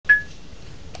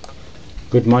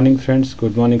Good morning friends,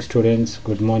 good morning students,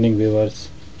 good morning viewers.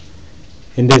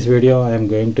 In this video I am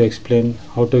going to explain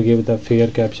how to give the figure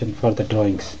caption for the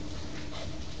drawings.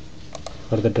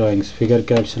 Figure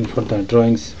caption for the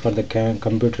drawings for the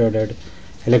computer aided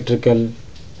electrical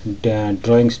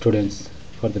drawing students,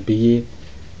 for the BE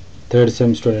third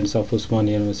sem students of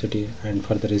Usmania University, and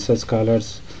for the research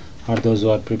scholars or those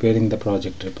who are preparing the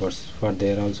project reports. For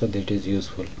there also that is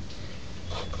useful.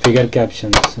 Figure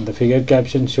captions. The figure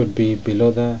caption should be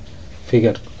below the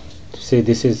figure. See,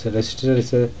 this is resistor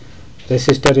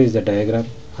is the diagram.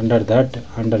 Under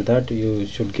that you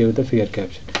should give the figure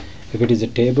caption. If it is a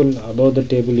table, above the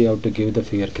table you have to give the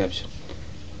figure caption.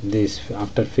 This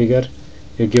after figure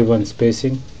you give one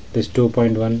spacing, this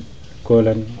 2.1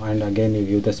 colon, and again you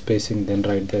give the spacing, then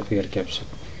write the figure caption.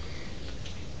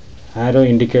 Arrow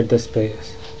indicates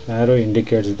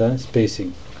the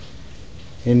spacing.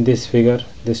 In this figure,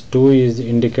 this 2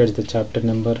 indicates the chapter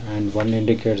number and 1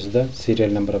 indicates the serial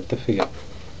number of the figure.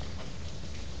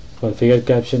 For figure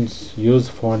captions, use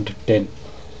font 10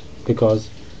 because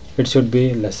it should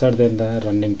be lesser than the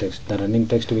running text. The running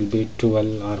text will be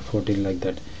 12 or 14 like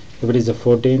that. If it is a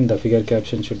 14, the figure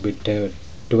caption should be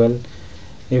 12.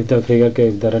 If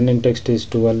the running text is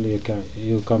 12,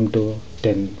 you come to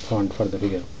 10 font for the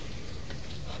figure.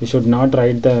 You should not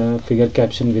write the figure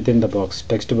caption within the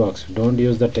text box. Don't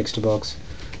use the text box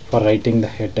for writing the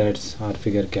headers or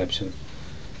figure caption.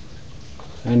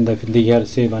 And here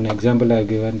see one example I have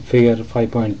given. Figure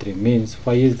 5.3 means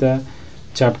 5 is the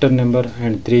chapter number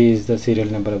and 3 is the serial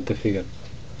number of the figure.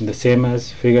 The same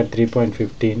as figure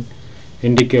 3.15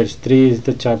 indicates 3 is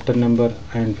the chapter number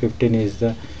and 15 is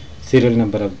the serial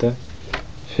number of the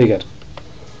figure.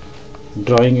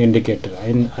 Drawing indicator.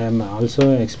 I am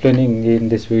also explaining in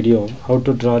this video how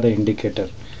to draw the inductor.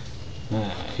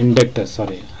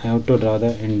 How to draw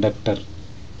the inductor.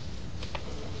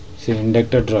 See,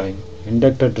 inductor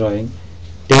drawing.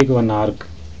 Take one arc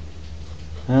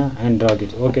and draw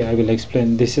it. Okay, I will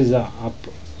explain. This is a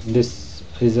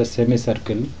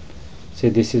semicircle. See,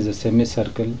 this is a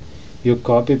semicircle. You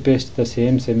copy paste the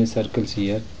same semicircles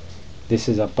here. This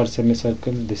is upper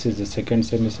semicircle. This is the second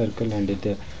semicircle, and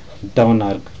the down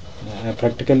arc.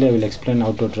 Practically I will explain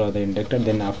how to draw the inductor,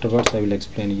 then afterwards I will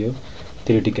explain you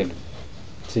theoretically.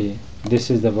 See,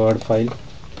 this is the word file.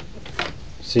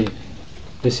 See,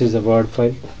 this is the word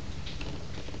file.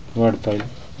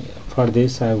 For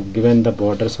this I have given the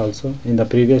borders also. In the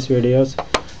previous videos I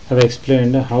have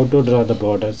explained how to draw the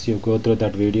borders. You go through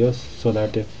that videos so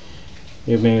that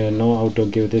you may know how to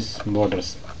give these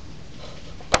borders.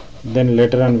 Then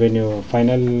later on, when you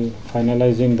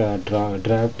finalizing the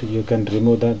draft, you can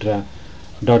remove the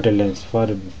dotted lines.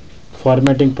 For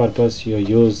formatting purpose you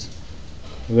use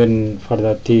when for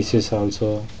the thesis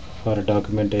also, for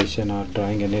documentation or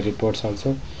drawing any reports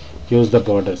also, use the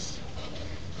borders.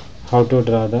 How to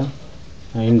draw the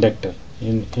inductor.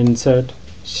 Insert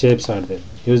shapes are there.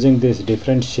 Using these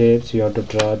different shapes you have to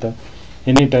draw the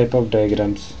any type of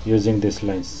diagrams using these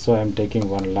lines. So I am taking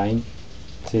one line.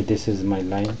 See, this is my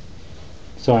line.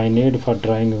 So I need, for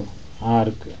drawing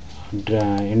arc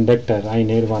inductor, I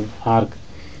need one arc.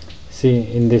 See,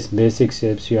 in this basic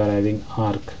shapes you are having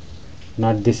arc.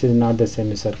 This is not the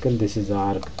semicircle, this is the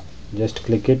arc. Just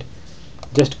click it.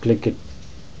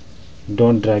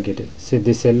 Don't drag it. See,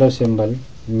 this yellow symbol,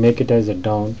 make it as a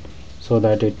down so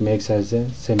that it makes as a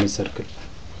semicircle.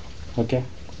 Okay.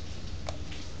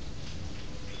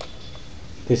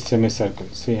 This semicircle,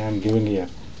 see, I am giving here.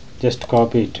 Just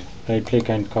copy it. Right click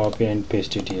and copy and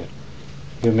paste it here.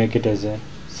 You make it as a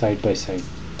side by side,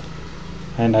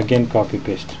 and again copy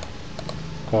paste.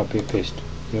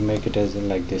 You make it as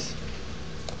like this.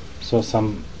 So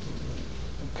some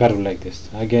curve like this.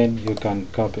 Again you can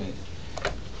copy.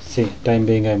 See, time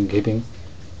being I am giving.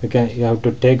 You have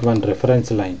to take one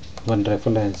reference line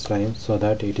so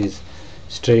that it is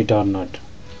straight or not.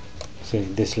 See,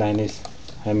 this line is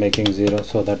I am making 0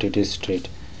 so that it is straight.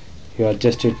 You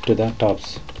adjust it to the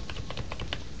tops.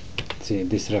 See,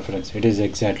 this reference, it is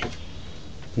exactly.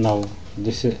 Now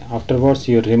this is, afterwards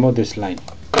you remove this line.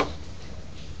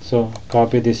 So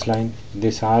copy this line,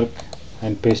 this arc,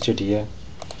 and paste it here.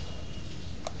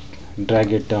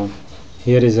 Drag it down.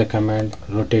 Here is a command,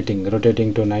 rotating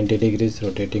to 90 degrees,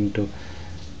 rotating to,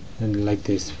 and like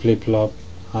this, flip flop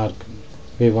arc.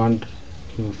 We want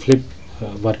flip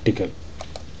vertical.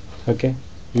 Okay,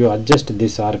 you adjust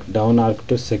this arc, down arc,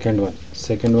 to second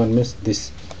one means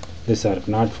this arc,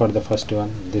 not for the first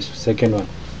one, this second one.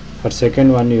 For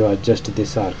second one you adjust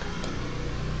this arc,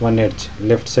 one edge,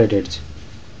 left side edge,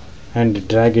 and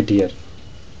drag it here,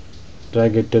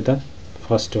 drag it to the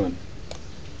first one,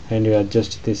 and you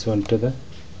adjust this one to the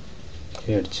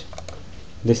edge.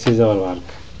 This is our arc.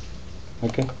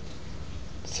 Okay,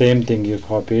 same thing, you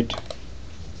copy it,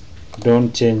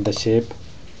 don't change the shape,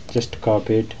 just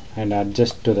copy it and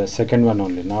adjust to the second one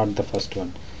only, not the first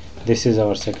one. This is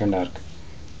our second arc.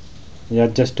 You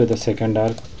adjust to the second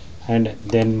arc and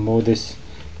then move this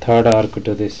third arc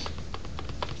to this.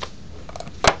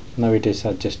 Now it is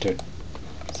adjusted,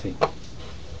 see,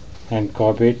 and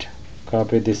copy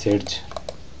this edge,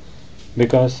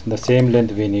 because the same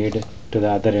length we need to the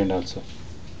other end also.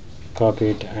 Copy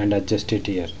it and adjust it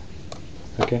here.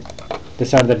 Okay,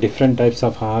 these are the different types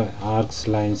of arcs,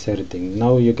 lines, everything.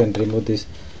 Now you can remove this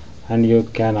and you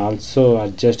can also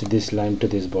adjust this line to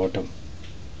this bottom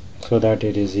so that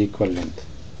it is equal length.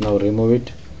 Now remove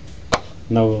it.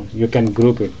 Now you can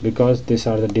group it, because these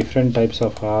are the different types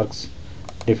of arcs,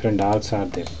 different arcs are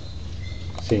there,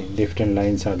 see, different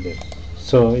lines are there.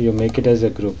 So you make it as a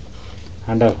group.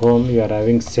 Under home you are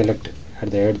having select at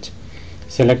the edge,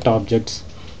 select objects,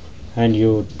 and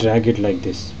you drag it like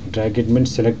this. Drag it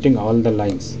means selecting all the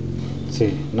lines.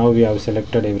 See, now we have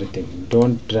selected everything.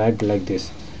 Don't drag like this.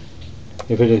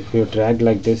 If you drag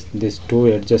like this, these two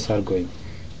edges are going.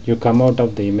 You come out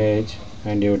of the image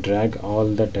and you drag all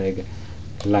the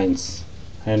lines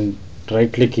and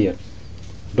right click here.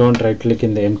 Don't right click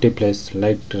in the empty place,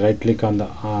 like right click on the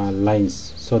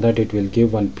lines, so that it will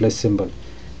give one plus symbol.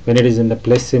 When it is in the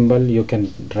plus symbol, you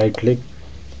can right click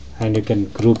and you can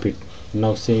group it.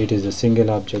 Now see, it is a single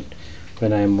object.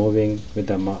 When I am moving with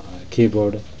the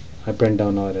keyboard up and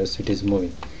down, or else it is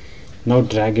moving. Now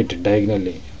drag it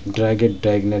diagonally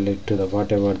to the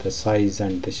whatever the size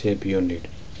and the shape you need.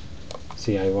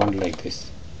 See, I want like this.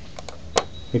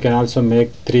 You can also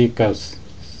make 3 curves,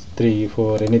 3,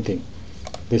 4, anything.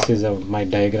 This is my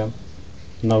diagram.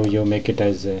 Now you make it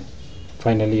as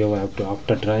finally you have to,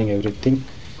 after drawing everything,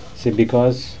 see,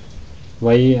 because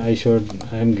why I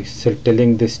am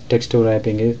telling this text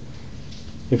wrapping is,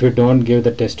 if you don't give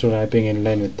the text wrapping in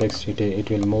line with text, it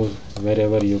will move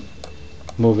wherever you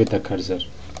move with the cursor.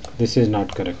 This is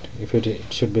not correct. If it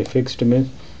should be fixed means,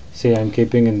 say I am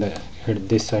keeping in the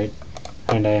this side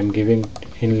and I am giving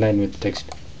in line with text,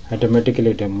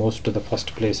 automatically it moves to the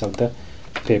first place of the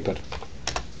paper.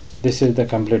 This is the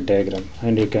complete diagram,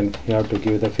 and you have to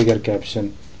give the figure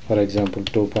caption, for example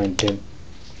 2.10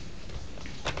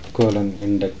 colon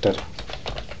inductor.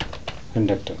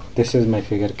 This is my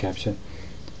figure caption.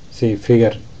 See,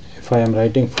 figure, if I am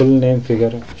writing full name,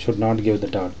 figure should not give the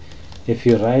dot. If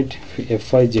you write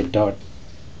FIG dot,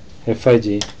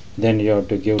 FIG, then you have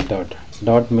to give dot.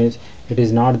 Dot means it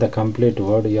is not the complete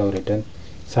word you have written,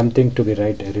 something to be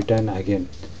written again.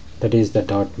 That is the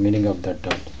dot, meaning of that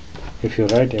dot. If you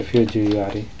write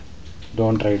FUGURE,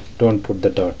 don't put the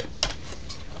dot.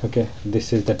 Okay,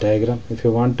 this is the diagram. If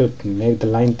you want to make the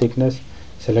line thickness,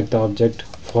 select the object,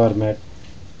 format,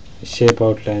 shape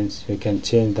outlines. You can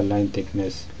change the line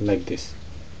thickness like this,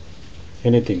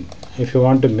 anything. If you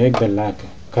want to make the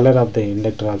color of the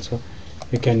inductor also,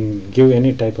 you can give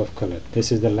any type of color.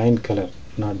 This is the line color,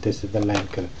 not this is the line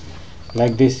color.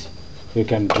 Like this you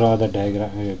can draw the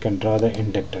diagram, you can draw the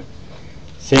inductor.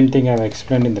 Same thing I have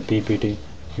explained in the PPT,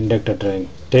 inductor drawing.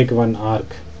 Take one arc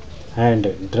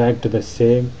and drag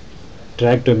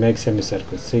to make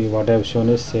semicircle. See, what I have shown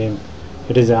is same.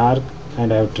 It is arc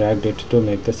and I have dragged it to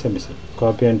make the semicircle.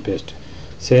 Copy and paste.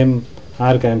 Same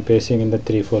arc I am pasting in the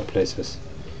 3-4 places.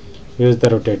 Use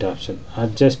the rotate option.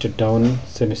 Adjust down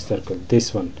semicircle.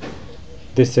 This one.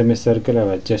 This semicircle I have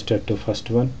adjusted to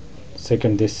first one,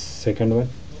 this second one,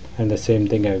 and the same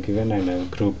thing I have given and I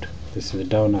have grouped. This is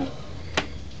down arc.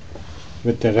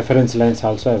 With the reference lines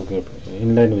also I have grouped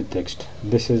in line with text.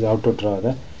 This is how to draw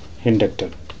the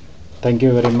inductor. Thank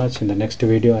you very much. In the next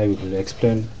video I will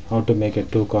explain how to make a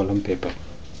 2-column paper.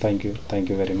 Thank you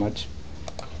very much.